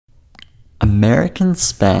Americans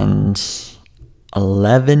spend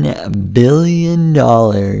 $11 billion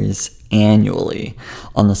annually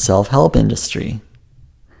on the self-help industry.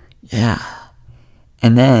 Yeah.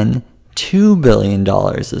 And then $2 billion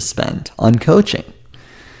is spent on coaching.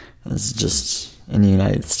 This is just in the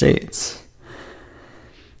United States.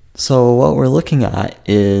 So what we're looking at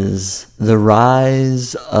is the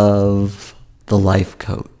rise of the life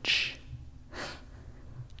coach.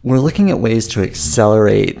 We're looking at ways to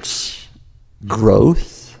accelerate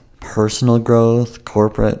growth, personal growth,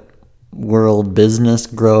 corporate world business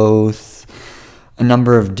growth, a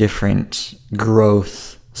number of different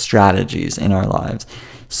growth strategies in our lives.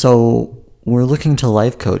 So we're looking to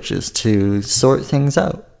life coaches to sort things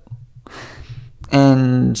out.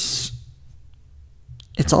 And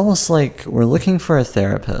it's almost like we're looking for a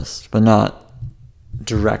therapist, but not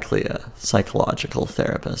directly a psychological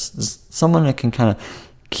therapist. Someone that can kind of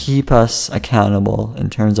keep us accountable in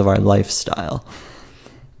terms of our lifestyle.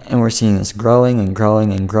 And we're seeing this growing and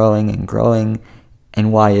growing and growing and growing.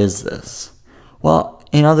 And why is this? Well,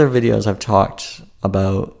 in other videos, I've talked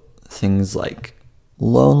about things like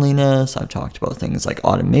loneliness. I've talked about things like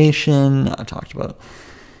automation. I've talked about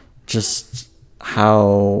just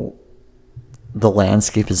how the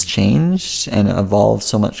landscape has changed and evolved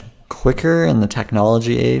so much quicker in the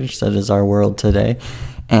technology age that is our world today.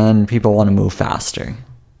 And people want to move faster.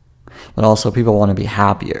 But also people want to be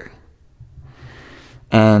happier.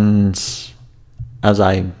 And as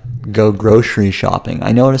I go grocery shopping,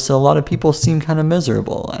 I notice that a lot of people seem kind of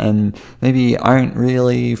miserable and maybe aren't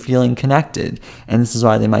really feeling connected. And this is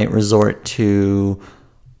why they might resort to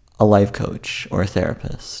a life coach or a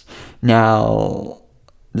therapist. Now,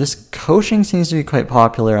 this coaching seems to be quite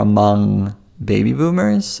popular among baby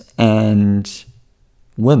boomers and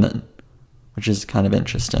women, which is kind of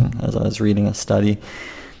interesting as I was reading a study.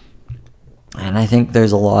 And I think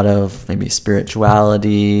there's a lot of maybe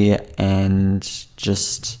spirituality and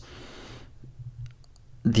just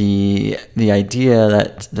the idea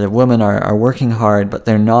that the women are working hard, but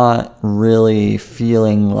they're not really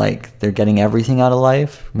feeling like they're getting everything out of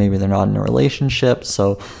life. Maybe they're not in a relationship.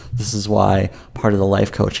 So this is why part of the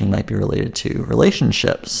life coaching might be related to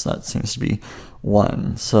relationships. That seems to be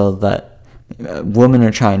one. So that women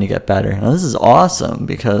are trying to get better. Now, this is awesome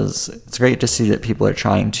because it's great to see that people are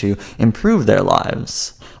trying to improve their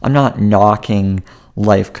lives. I'm not knocking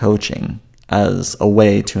life coaching as a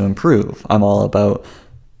way to improve. I'm all about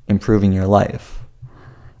improving your life.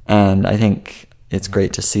 And I think it's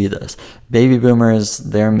great to see this. Baby boomers,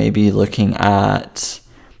 they're maybe looking at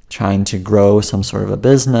trying to grow some sort of a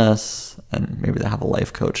business, and maybe they have a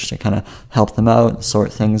life coach to kind of help them out and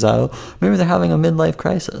sort things out. Maybe they're having a midlife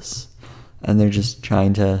crisis and they're just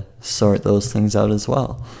trying to sort those things out as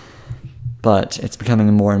well. But it's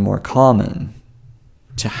becoming more and more common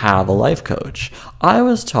to have a life coach. I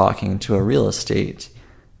was talking to a real estate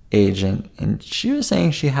agent, and she was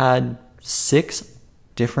saying she had 6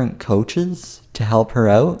 different coaches to help her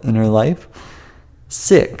out in her life.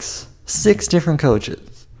 6 different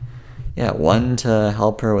coaches. Yeah, one to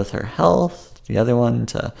help her with her health, the other one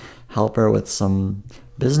to help her with some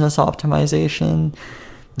business optimization.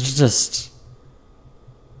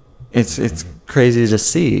 It's crazy to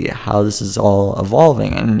see how this is all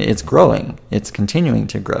evolving, and it's growing. It's continuing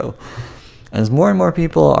to grow. As more and more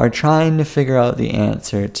people are trying to figure out the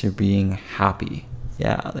answer to being happy.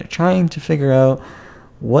 Yeah, they're trying to figure out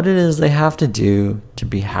what it is they have to do to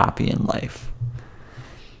be happy in life.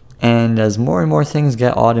 And as more and more things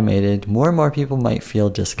get automated, more and more people might feel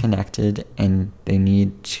disconnected, and they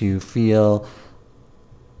need to feel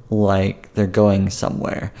like they're going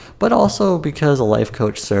somewhere. But also because a life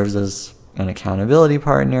coach serves as an accountability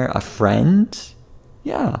partner, a friend.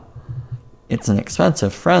 Yeah, it's an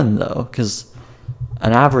expensive friend though, because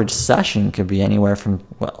an average session could be anywhere from,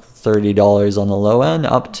 $30 on the low end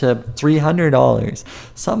up to $300.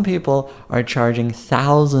 Some people are charging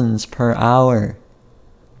thousands per hour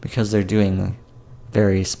because they're doing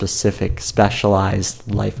very specific,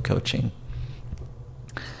 specialized life coaching.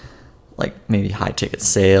 Like maybe high ticket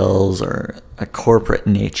sales or a corporate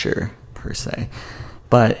nature per se.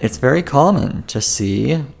 But it's very common to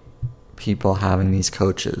see people having these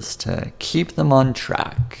coaches to keep them on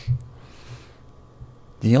track.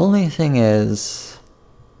 The only thing is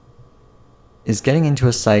getting into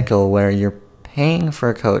a cycle where you're paying for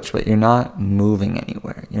a coach, but you're not moving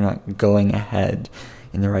anywhere. You're not going ahead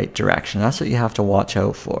in the right direction. That's what you have to watch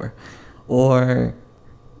out for. Or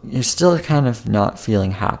you're still kind of not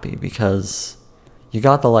feeling happy because you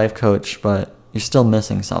got the life coach, but you're still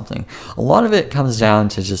missing something. A lot of it comes down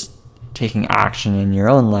to just taking action in your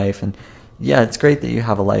own life. And yeah, it's great that you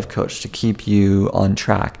have a life coach to keep you on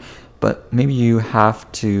track, but maybe you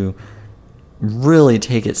have to really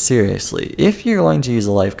take it seriously. If you're going to use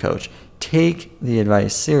a life coach, take the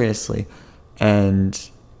advice seriously and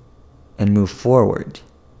move forward.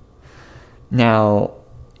 Now,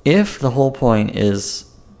 if the whole point is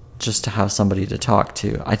just to have somebody to talk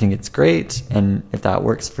to, I think it's great, and if that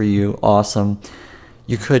works for you, awesome.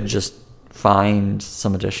 You could just find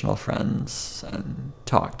some additional friends and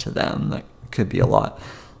talk to them. That could be a lot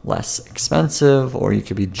less expensive, or you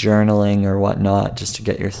could be journaling or whatnot just to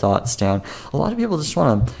get your thoughts down. A lot of people just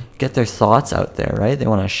want to get their thoughts out there, right? They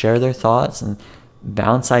want to share their thoughts and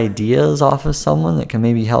bounce ideas off of someone that can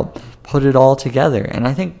maybe help put it all together. And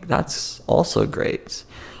I think that's also great.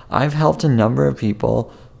 I've helped a number of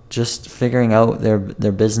people just figuring out their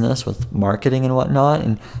business with marketing and whatnot,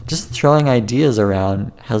 and just throwing ideas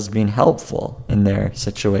around has been helpful in their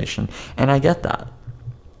situation. And I get that.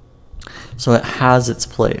 So it has its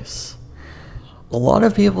place. A lot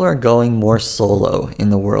of people are going more solo in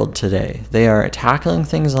the world today. They are tackling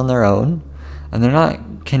things on their own, and they're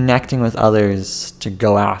not connecting with others to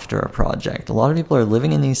go after a project. A lot of people are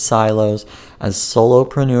living in these silos as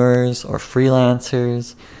solopreneurs or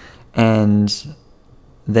freelancers, and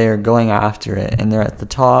they're going after it, and they're at the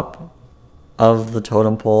top of the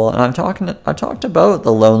totem pole. And I talked about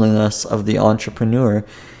the loneliness of the entrepreneur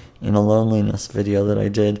in a loneliness video that I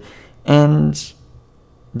did, and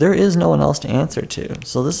there is no one else to answer to.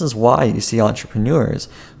 So this is why you see entrepreneurs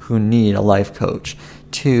who need a life coach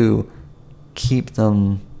to keep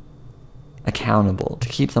them accountable, to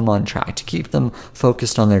keep them on track, to keep them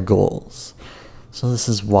focused on their goals. So this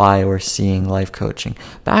is why we're seeing life coaching.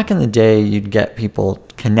 Back in the day, you'd get people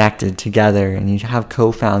connected together, and you'd have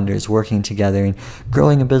co-founders working together and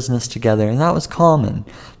growing a business together, and that was common.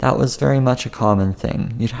 That was very much a common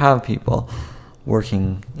thing. You'd have people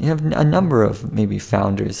working. You have a number of maybe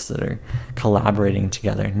founders that are collaborating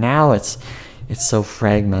together. Now it's so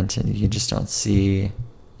fragmented. You just don't see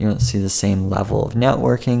the same level of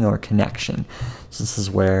networking or connection. So this is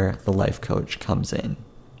where the life coach comes in.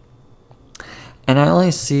 And I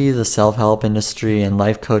only see the self-help industry and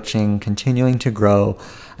life coaching continuing to grow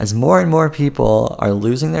as more and more people are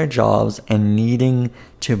losing their jobs and needing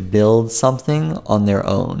to build something on their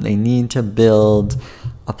own. They need to build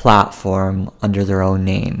a platform under their own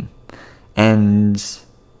name. And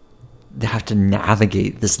they have to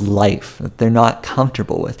navigate this life that they're not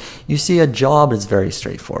comfortable with. You see, a job is very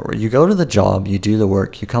straightforward. You go to the job, you do the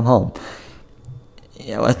work, you come home.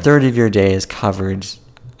 A third of your day is covered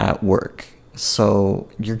at work. So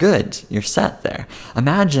you're good. You're set there.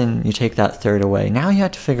 Imagine you take that third away. Now you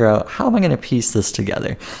have to figure out, how am I going to piece this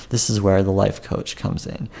together? This is where the life coach comes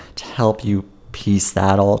in to help you piece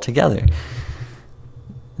that all together.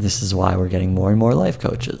 This is why we're getting more and more life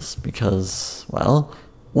coaches, because, well,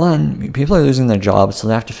 one, people are losing their jobs, so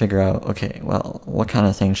they have to figure out, okay, well, what kind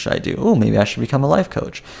of things should I do? Oh, maybe I should become a life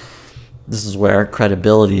coach. This is where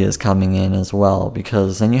credibility is coming in as well,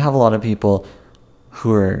 because then you have a lot of people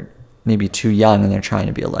who are maybe too young and they're trying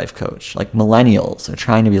to be a life coach. Like millennials are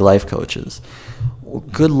trying to be life coaches. Well,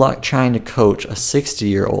 good luck trying to coach a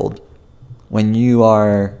 60-year-old when you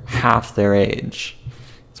are half their age.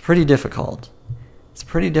 It's pretty difficult. It's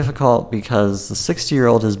pretty difficult because the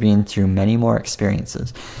 60-year-old has been through many more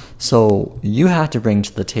experiences. So you have to bring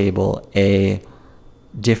to the table a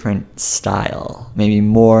different style, maybe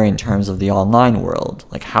more in terms of the online world.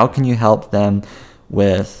 Like, how can you help them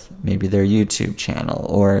with maybe their YouTube channel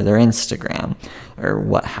or their Instagram or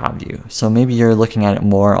what have you? So maybe you're looking at it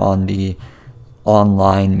more on the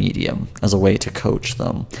online medium as a way to coach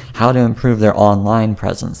them, how to improve their online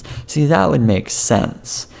presence. See, that would make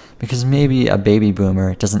sense, because maybe a baby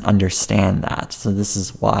boomer doesn't understand that. So this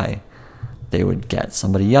is why they would get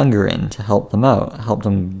somebody younger in to help them out, help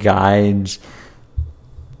them guide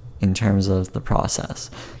in terms of the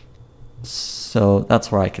process. So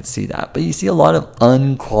that's where I could see that. But you see a lot of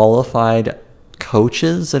unqualified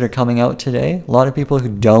coaches that are coming out today. A lot of people who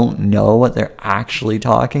don't know what they're actually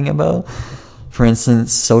talking about. For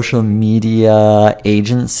instance, social media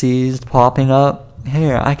agencies popping up.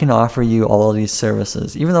 Here, I can offer you all of these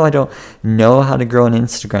services. Even though I don't know how to grow an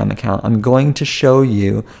Instagram account, I'm going to show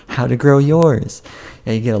you how to grow yours.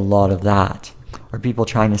 Yeah, you get a lot of that. Or people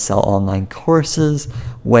trying to sell online courses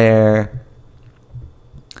where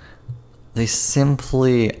they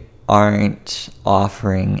simply aren't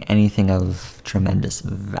offering anything of tremendous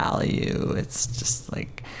value. It's just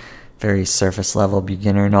like very surface level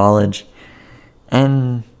beginner knowledge.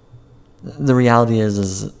 And the reality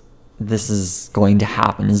is this is going to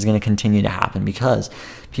happen. This is going to continue to happen because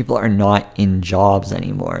people are not in jobs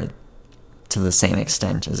anymore. to the same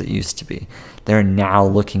extent as it used to be. They're now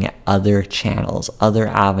looking at other channels, other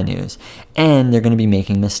avenues, and they're going to be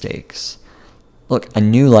making mistakes. Look, a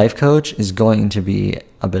new life coach is going to be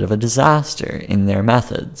a bit of a disaster in their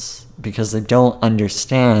methods because they don't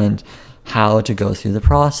understand how to go through the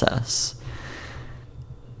process.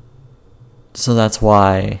 So that's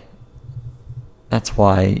why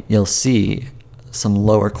you'll see some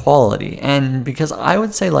lower quality. And because I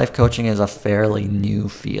would say life coaching is a fairly new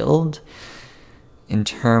field in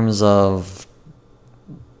terms of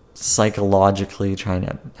psychologically trying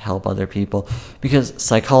to help other people, because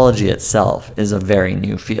psychology itself is a very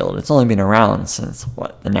new field. It's only been around since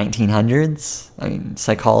the 1900s. I mean,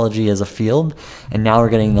 psychology as a field, and now we're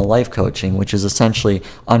getting the life coaching, which is essentially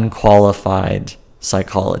unqualified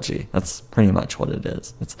psychology. That's pretty much what it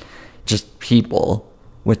is. It's just people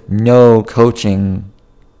with no coaching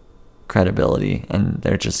credibility, and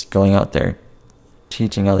they're just going out there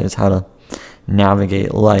teaching others how to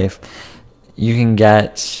navigate life. You can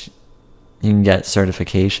get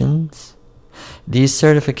certifications. These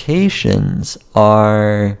certifications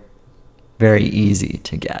are very easy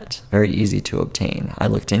to get, very easy to obtain. I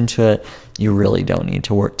looked into it. You really don't need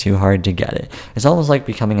to work too hard to get it. It's almost like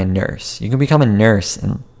becoming a nurse. You can become a nurse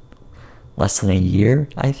in less than a year,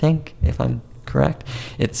 I think, if I'm correct.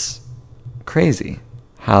 It's crazy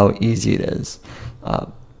how easy it is.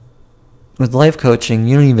 With life coaching,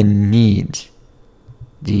 you don't even need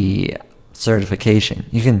the certification.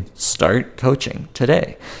 You can start coaching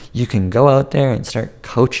today. You can go out there and start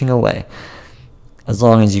coaching away, as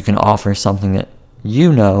long as you can offer something that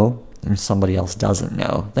you know and somebody else doesn't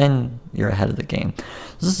know. Then you're ahead of the game.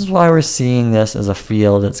 So this is why we're seeing this as a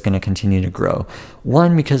field that's going to continue to grow.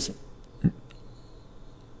 One, because,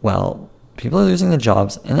 well, people are losing their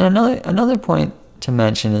jobs. And then another point to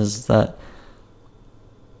mention is that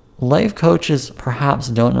life coaches perhaps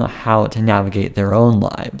don't know how to navigate their own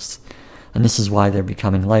lives. And this is why they're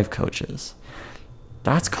becoming life coaches.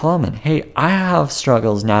 That's common. Hey, I have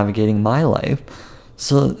struggles navigating my life.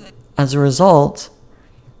 So as a result,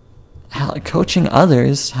 coaching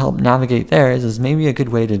others help navigate theirs is maybe a good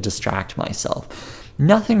way to distract myself.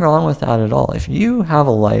 Nothing wrong with that at all. If you have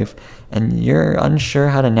a life and you're unsure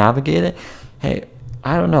how to navigate it, hey,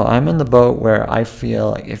 I don't know. I'm in the boat where I feel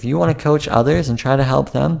like if you want to coach others and try to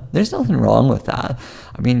help them, there's nothing wrong with that.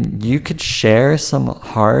 I mean, you could share some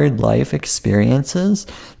hard life experiences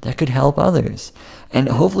that could help others. And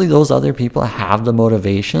hopefully those other people have the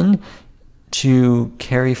motivation to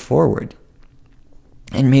carry forward.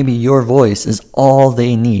 And maybe your voice is all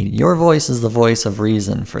they need. Your voice is the voice of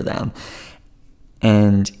reason for them.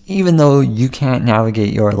 And even though you can't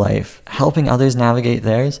navigate your life, helping others navigate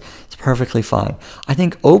theirs is perfectly fine. I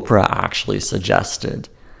think Oprah actually suggested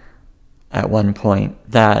at one point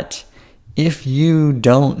that if you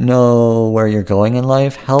don't know where you're going in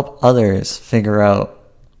life, help others figure out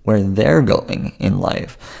where they're going in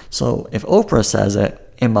life. So if Oprah says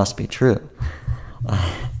it, it must be true.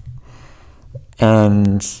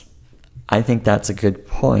 And I think that's a good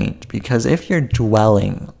point, because if you're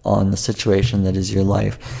dwelling on the situation that is your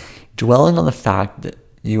life, dwelling on the fact that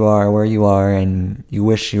you are where you are and you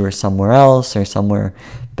wish you were somewhere else or somewhere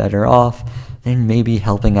better off, then maybe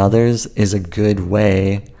helping others is a good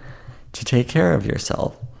way to take care of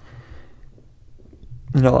yourself.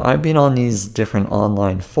 You know, I've been on these different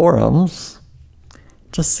online forums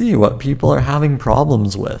to see what people are having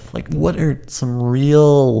problems with. Like, what are some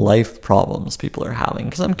real life problems people are having?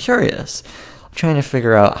 Because I'm curious. I'm trying to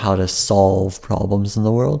figure out how to solve problems in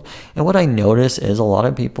the world. And what I notice is a lot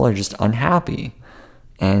of people are just unhappy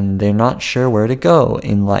and they're not sure where to go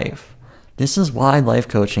in life. This is why life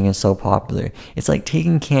coaching is so popular. It's like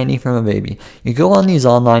taking candy from a baby. You go on these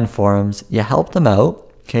online forums, you help them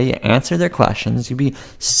out, okay? You answer their questions, you be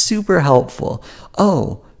super helpful.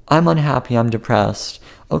 Oh, I'm unhappy, I'm depressed.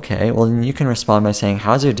 Okay, well then you can respond by saying,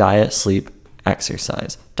 how's your diet, sleep,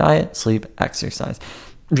 exercise? Diet, sleep, exercise.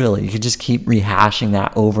 Really, you could just keep rehashing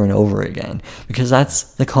that over and over again, because that's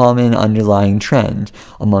the common underlying trend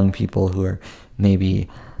among people who are maybe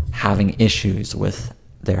having issues with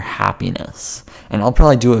their happiness. And I'll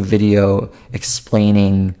probably do a video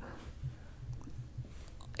explaining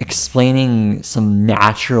some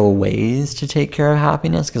natural ways to take care of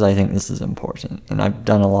happiness, because I think this is important. And I've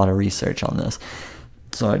done a lot of research on this,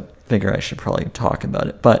 so I figure I should probably talk about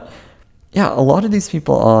it. But yeah, a lot of these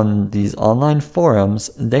people on these online forums,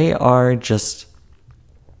 they are just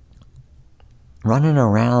running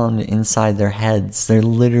around inside their heads. They're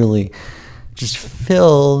literally just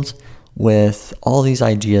filled with all these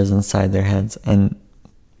ideas inside their heads, and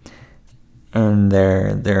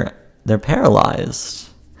they're paralyzed.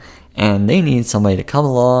 and they need somebody to come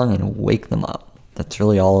along and wake them up. That's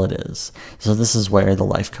really all it is. So this is where the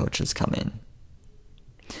life coaches come in.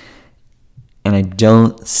 And I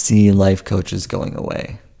don't see life coaches going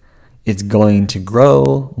away. It's going to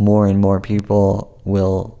grow. More and more people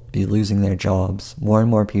will be losing their jobs. More and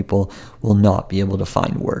more people will not be able to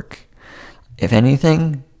find work. If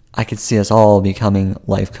anything, I could see us all becoming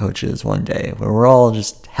life coaches one day, where we're all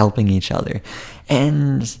just helping each other.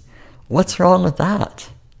 And what's wrong with that?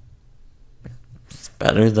 It's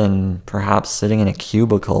better than perhaps sitting in a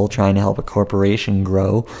cubicle trying to help a corporation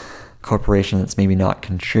grow, a corporation that's maybe not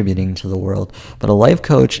contributing to the world. But a life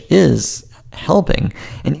coach is helping.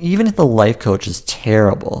 And even if the life coach is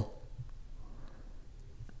terrible,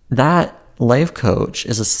 that life coach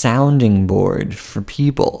is a sounding board for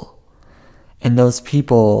people. And those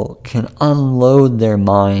people can unload their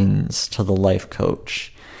minds to the life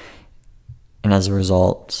coach. And as a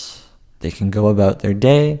result, they can go about their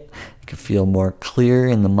day, they can feel more clear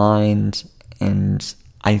in the mind, and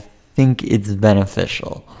I think it's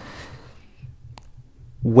beneficial.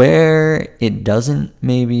 Where it doesn't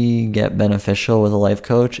maybe get beneficial with a life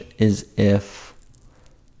coach is if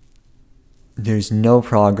there's no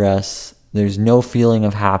progress, there's no feeling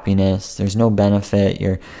of happiness, there's no benefit,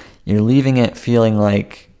 you're leaving it feeling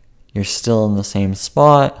like you're still in the same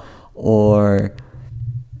spot, or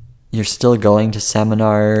you're still going to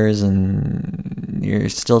seminars and you're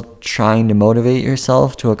still trying to motivate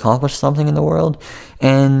yourself to accomplish something in the world,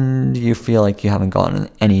 and you feel like you haven't gone in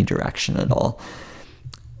any direction at all.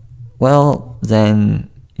 Well, then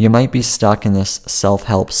you might be stuck in this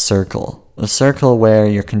self-help circle, a circle where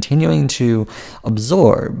you're continuing to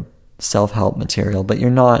absorb self-help material, but you're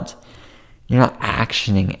not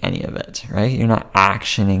actioning any of it, right? You're not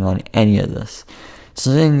actioning on any of this.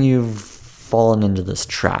 So then you've fallen into this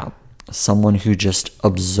trap, someone who just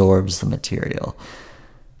absorbs the material.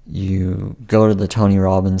 You go to the Tony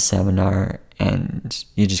Robbins seminar and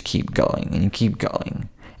you just keep going and you keep going.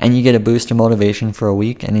 And you get a boost of motivation for a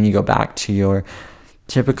week, and then you go back to your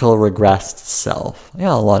typical regressed self.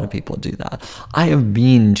 Yeah, a lot of people do that. I have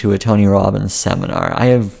been to a Tony Robbins seminar. I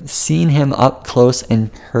have seen him up close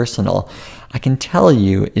and personal. I can tell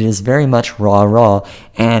you it is very much raw,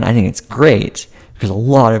 and I think it's great because a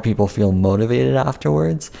lot of people feel motivated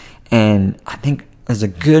afterwards, and I think there's a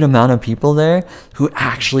good amount of people there who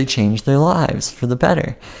actually change their lives for the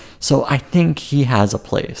better. So I think he has a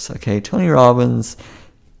place, okay? Tony Robbins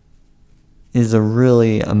is a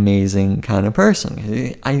really amazing kind of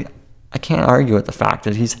person. I can't argue with the fact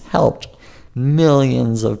that he's helped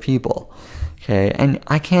millions of people, okay? And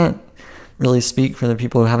I can't really speak for the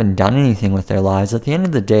people who haven't done anything with their lives. At the end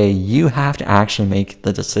of the day, you have to actually make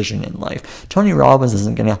the decision in life. Tony Robbins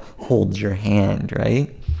isn't going to hold your hand,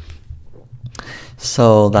 right?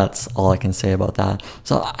 So that's all I can say about that.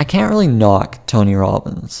 So I can't really knock Tony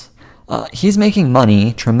Robbins. He's making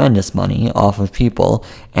money, tremendous money, off of people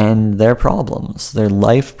and their problems, their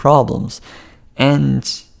life problems.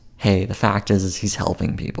 And hey, the fact is he's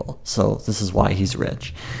helping people. So this is why he's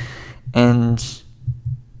rich. And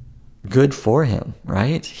good for him,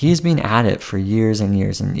 right? He's been at it for years and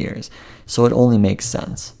years and years. So it only makes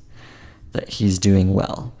sense that he's doing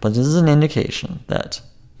well. But this is an indication that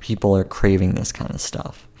people are craving this kind of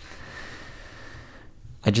stuff.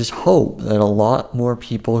 I just hope that a lot more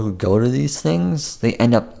people who go to these things, they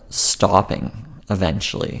end up stopping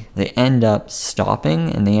eventually. They end up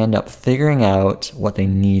stopping and they end up figuring out what they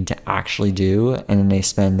need to actually do, and then they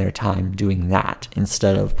spend their time doing that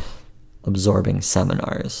instead of absorbing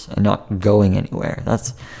seminars and not going anywhere.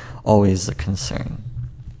 That's always a concern.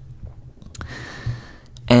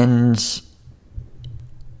 And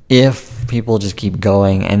if people just keep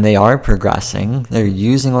going and they are progressing, they're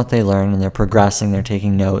using what they learn and they're progressing, they're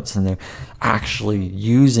taking notes and they're actually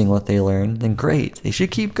using what they learn, then great. They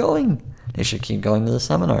should keep going. They should keep going to the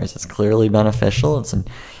seminars. It's clearly beneficial. It's an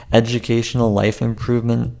educational life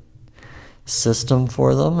improvement system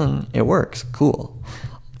for them, and it works. Cool.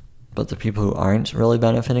 But the people who aren't really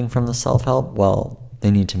benefiting from the self-help, well,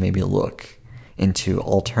 they need to maybe look into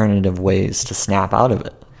alternative ways to snap out of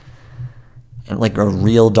it. And like a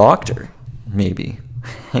real doctor, maybe.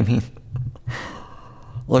 I mean,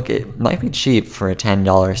 look, it might be cheap for a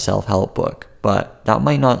 $10 self-help book, but that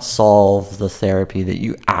might not solve the therapy that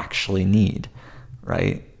you actually need,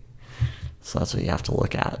 right? So that's what you have to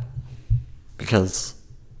look at. Because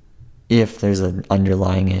if there's an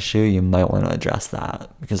underlying issue, you might want to address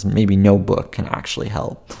that, because maybe no book can actually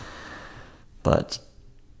help. But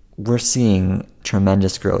we're seeing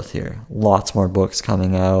tremendous growth here. Lots more books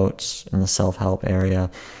coming out in the self-help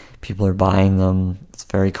area. People are buying them. It's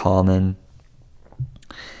very common.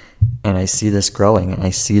 And I see this growing, and I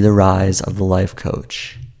see the rise of the life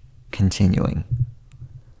coach continuing.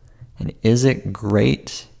 And is it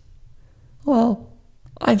great? Well,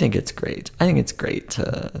 I think it's great. I think it's great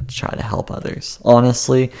to try to help others.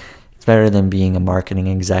 Honestly, it's better than being a marketing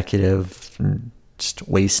executive and just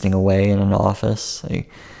wasting away in an office. Like,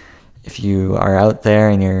 if you are out there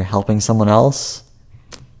and you're helping someone else,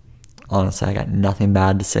 honestly, I got nothing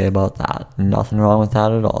bad to say about that. Nothing wrong with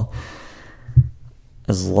that at all.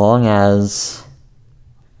 As long as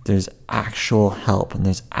there's actual help and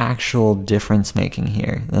there's actual difference making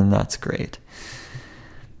here, then that's great.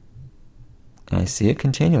 And I see it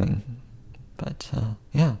continuing. But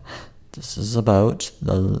yeah, this is about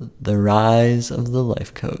the rise of the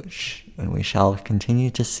life coach, and we shall continue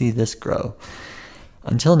to see this grow.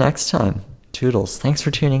 Until next time, toodles. Thanks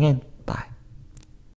for tuning in. Bye.